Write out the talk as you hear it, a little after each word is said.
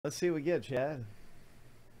Let's see what we get, Chad.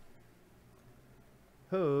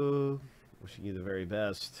 Ho! Wishing you the very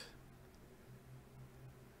best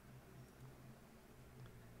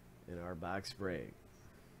in our box break.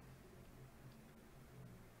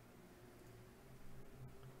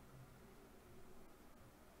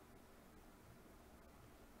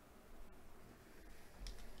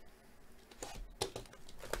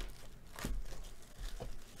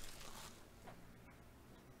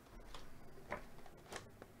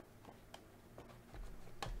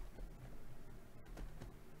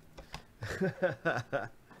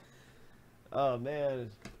 Oh man,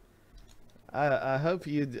 I hope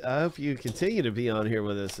you continue to be on here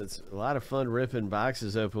with us. It's a lot of fun ripping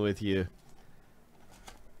boxes open with you.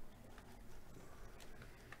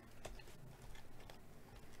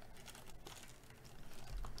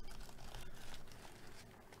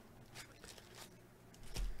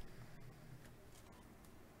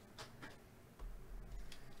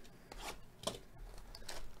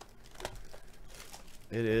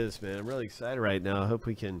 It is, man. I'm really excited right now. I hope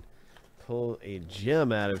we can pull a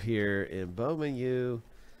gem out of here in Bowman U.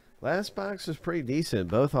 Last box was pretty decent.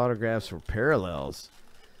 Both autographs were parallels.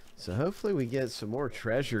 So hopefully we get some more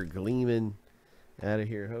treasure gleaming out of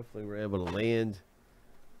here. Hopefully we're able to land,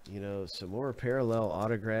 you know, some more parallel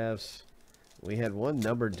autographs. We had one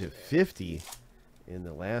numbered to 50 in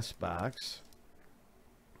the last box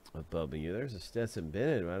of Bowman U. There's a Stetson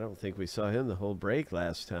Bennett. I don't think we saw him the whole break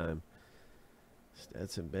last time.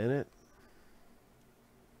 Stetson Bennett.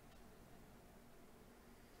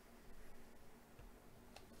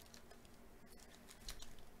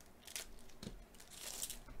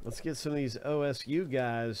 Let's get some of these OSU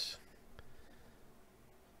guys.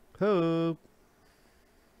 Hope.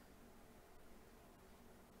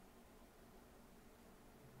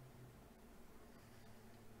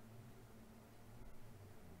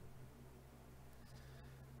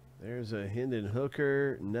 There's a Hendon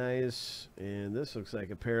Hooker. Nice. And this looks like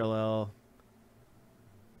a parallel.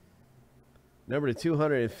 Number to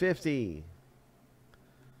 250.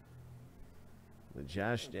 The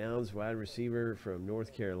Josh Downs, wide receiver from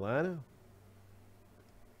North Carolina.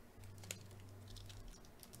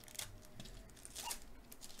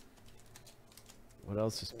 What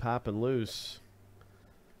else is popping loose?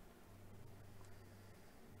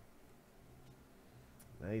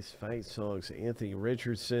 Nice fight songs. Anthony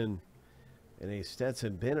Richardson and a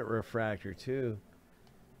Stetson Bennett refractor too.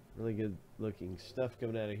 Really good looking stuff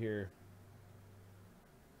coming out of here.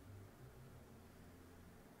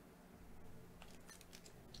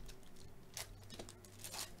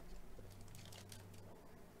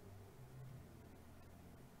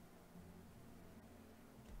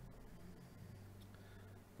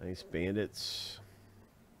 Nice Bandits.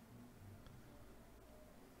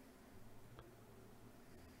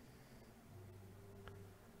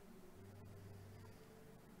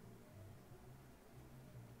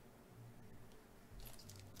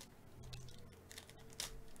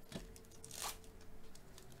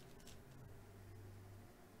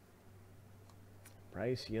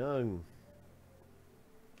 Bryce Young.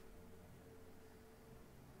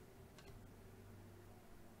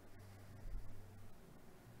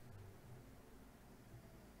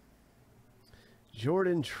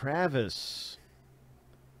 Jordan Travis.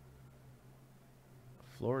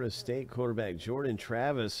 Florida State quarterback Jordan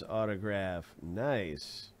Travis autograph.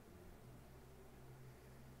 Nice.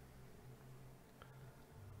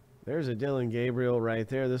 There's a Dylan Gabriel right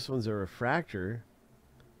there. This one's a refractor.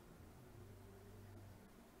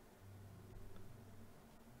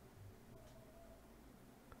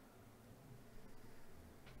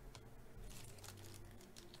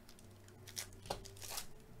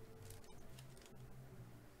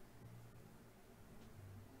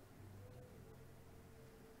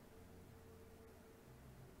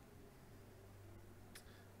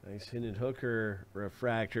 Nice Hendon Hooker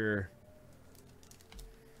refractor.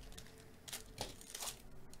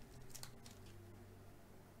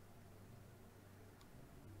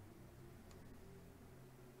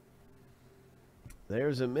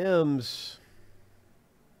 There's a Mims.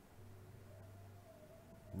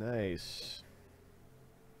 Nice.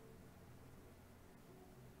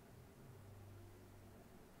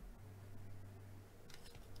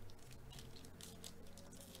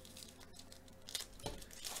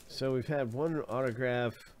 So we've had one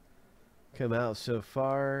autograph come out so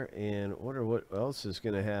far, and wonder what else is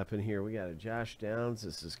going to happen here. We got a Josh Downs.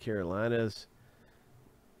 This is Carolina's.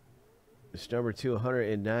 It's number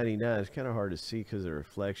 299. It's kind of hard to see because of the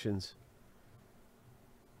reflections,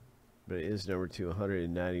 but it is number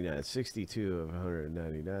 299. 62 of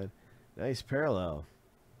 199. Nice parallel.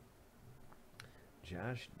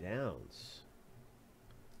 Josh Downs.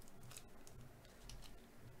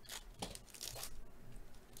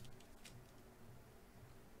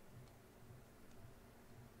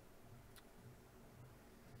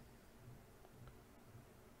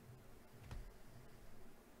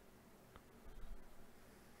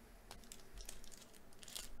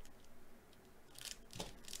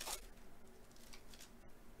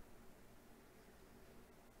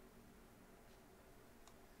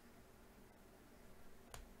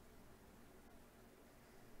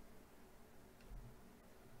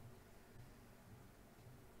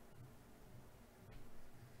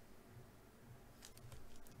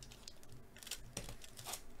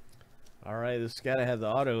 All right, this got to have the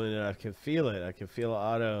auto in it. I can feel it. I can feel the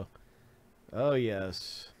auto. Oh,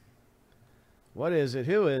 yes. What is it?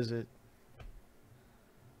 Who is it?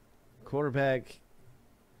 Quarterback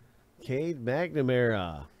Cade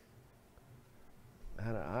McNamara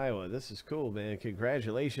out of Iowa. This is cool, man.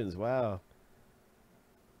 Congratulations. Wow.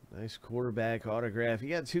 Nice quarterback autograph. You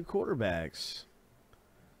got 2 quarterbacks,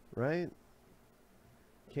 right?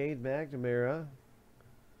 Cade McNamara.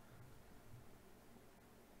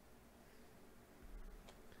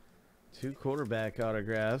 Two quarterback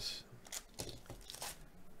autographs.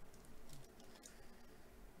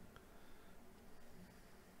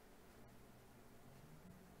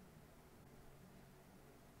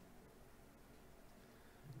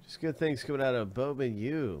 Just good things coming out of Bowman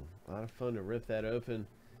U. A lot of fun to rip that open.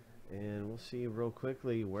 And we'll see real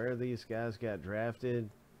quickly where these guys got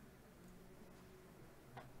drafted.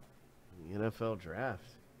 The NFL draft.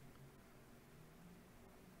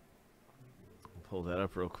 Pull that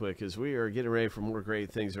up real quick as we are getting ready for more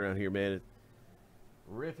great things around here, man.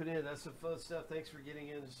 Ripping in. That's some fun stuff. Thanks for getting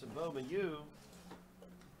into some Bowman U.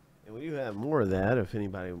 And we do have more of that if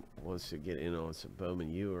anybody wants to get in on some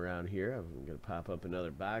Bowman U around here. I'm going to pop up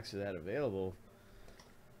another box of that available.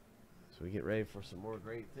 So we get ready for some more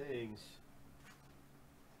great things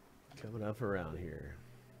coming up around here.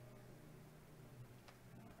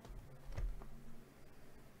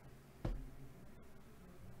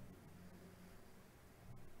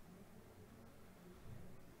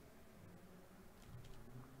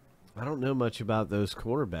 I don't know much about those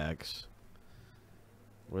quarterbacks.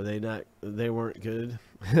 Were they not? They weren't good.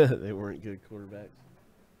 They weren't good quarterbacks.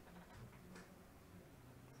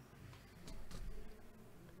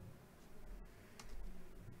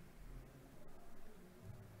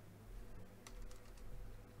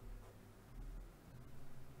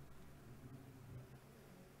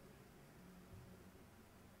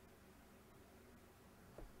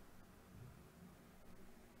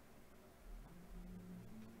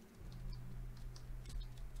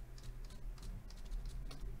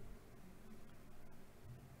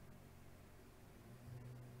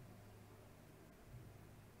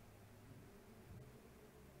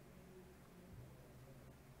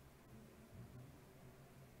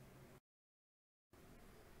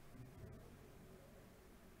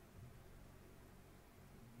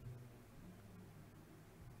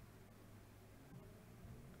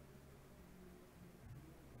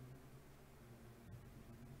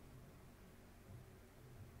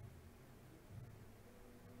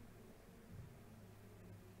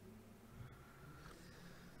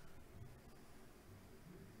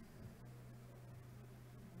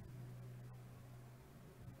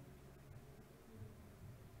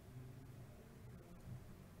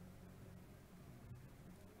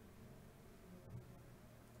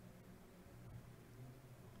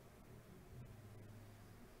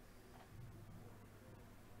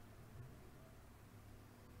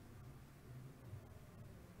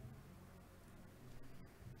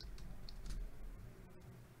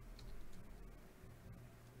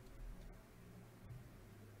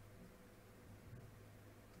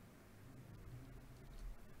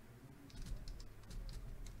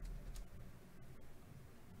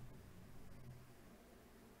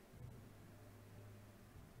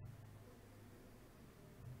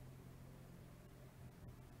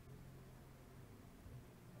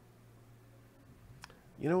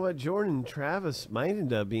 You know what? Jordan Travis might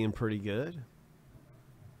end up being pretty good.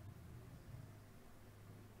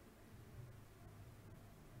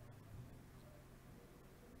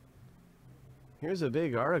 Here's a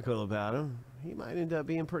big article about him. He might end up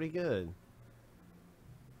being pretty good.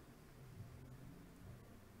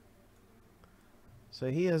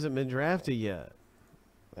 So he hasn't been drafted yet.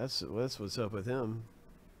 That's what's up with him.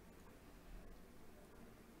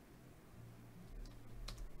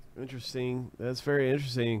 Interesting. That's very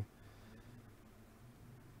interesting.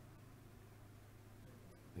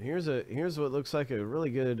 Here's what looks like a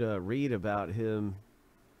really good read about him.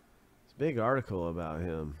 It's a big article about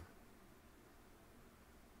him.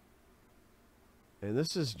 And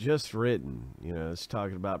this is just written. You know, it's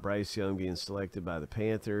talking about Bryce Young being selected by the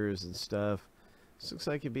Panthers and stuff. This looks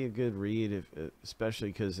like it'd be a good read, if, especially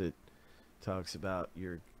because it talks about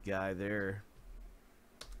your guy there.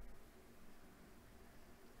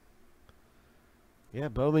 Yeah,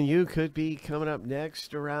 Bowman U could be coming up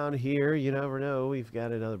next around here. You never know. We've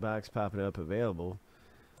got another box popping up available.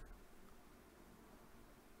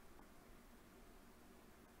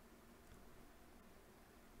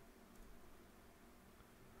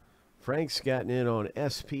 Frank's gotten in on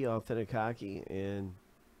SP Authentic Hockey and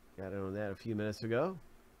got in on that a few minutes ago.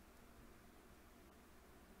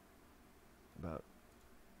 About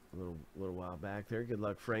a little while back there. Good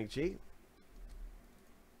luck, Frank G.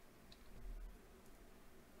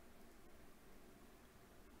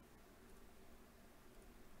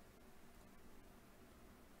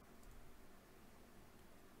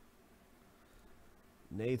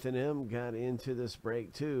 Nathan M got into this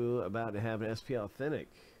break too, about to have an SP Authentic.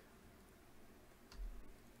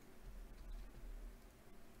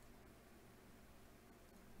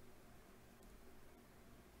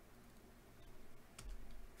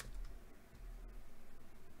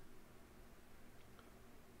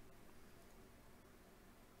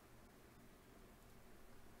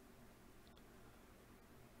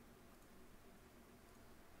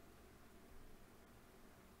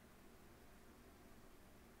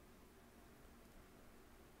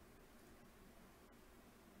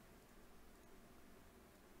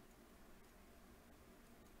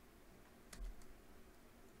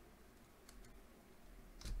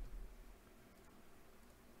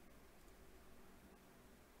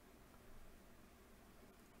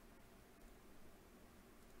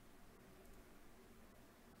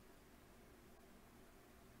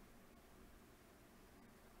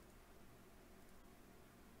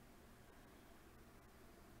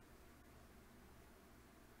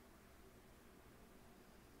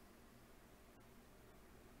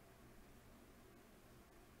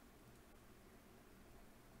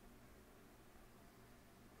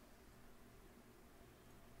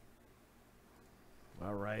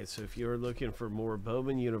 All right, so if you're looking for more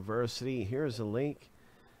Bowman University, here's a link.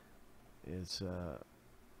 It's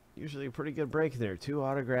usually a pretty good break there. 2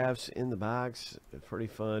 autographs in the box. A pretty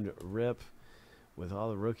fun rip with all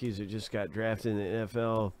the rookies that just got drafted in the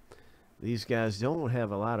NFL. These guys don't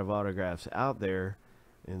have a lot of autographs out there,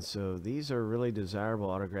 and so these are really desirable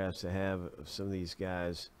autographs to have of some of these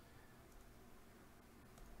guys.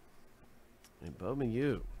 And Bowman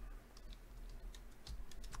U.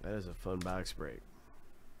 That is a fun box break.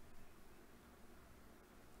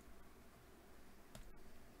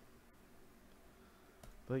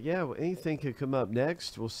 But yeah, anything could come up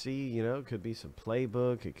next. We'll see. You know, it could be some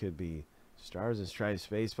playbook. It could be Stars and Stripes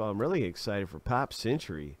baseball. I'm really excited for Pop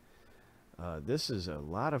Century. This is a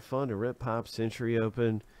lot of fun to rip Pop Century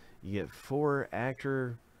open. You get 4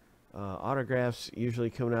 actor autographs usually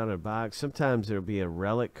coming out of a box. Sometimes there'll be a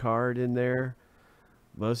relic card in there.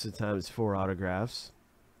 Most of the time it's 4 autographs.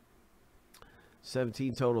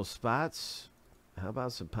 17 total spots. How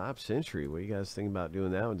about some Pop Century? What do you guys think about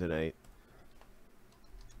doing that one tonight?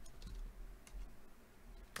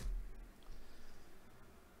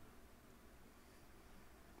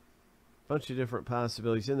 Bunch of different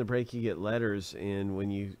possibilities in the break. You get letters, and when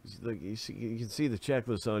you look, you can see the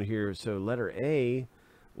checklist on here. So letter A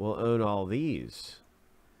will own all these.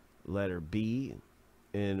 Letter B,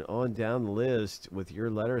 and on down the list with your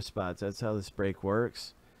letter spots. That's how this break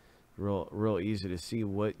works. Real easy to see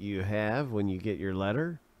what you have when you get your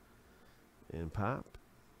letter. And Pop,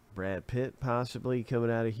 Brad Pitt possibly coming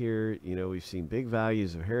out of here. You know, we've seen big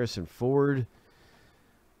values of Harrison Ford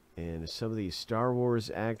and some of these Star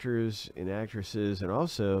Wars actors and actresses, and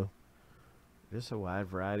also just a wide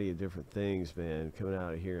variety of different things, man, coming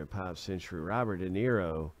out of here in Pop Century. Robert De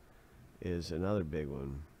Niro is another big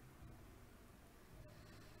one.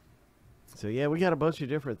 So yeah, we got a bunch of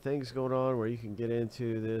different things going on where you can get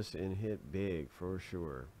into this and hit big for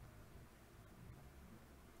sure.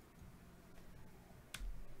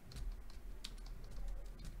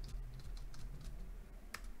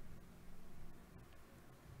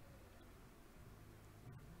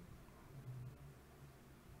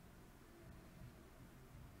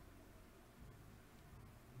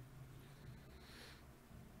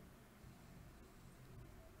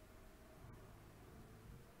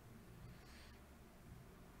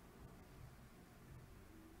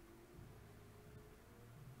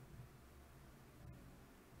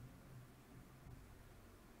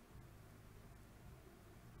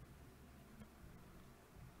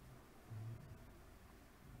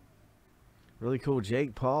 Really cool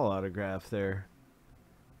Jake Paul autograph there.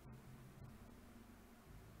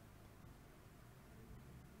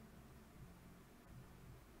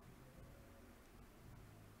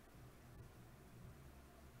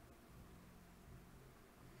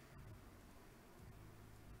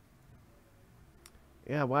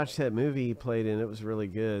 Yeah, I watched that movie he played in. It was really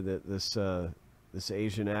good. That this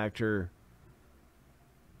Asian actor,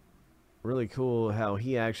 really cool how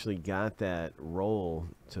he actually got that role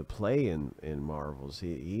to play in Marvels.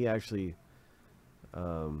 He actually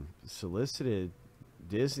solicited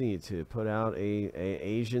Disney to put out a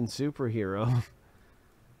Asian superhero,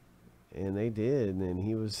 and they did. And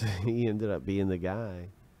he ended up being the guy.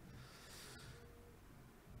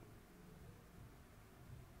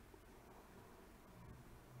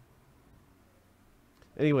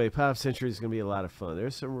 Anyway, Pop Century is going to be a lot of fun.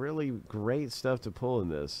 There's some really great stuff to pull in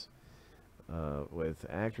this. With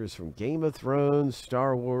actors from Game of Thrones,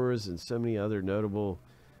 Star Wars, and so many other notable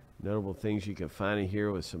things you can find in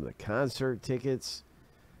here with some of the concert tickets,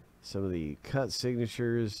 some of the cut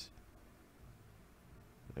signatures.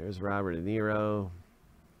 There's Robert De Niro,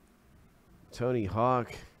 Tony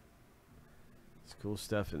Hawk. It's cool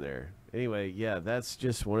stuff in there. Anyway, yeah, that's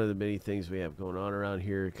just one of the many things we have going on around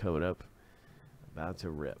here coming up. About to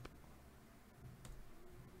rip.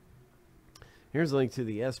 Here's a link to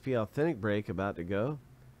the SP Authentic break about to go.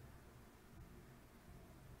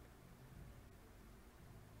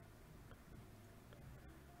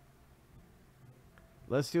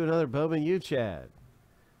 Let's do another Bowman U, Chad.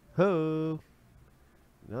 Ho!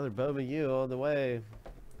 Another Bowman U on the way.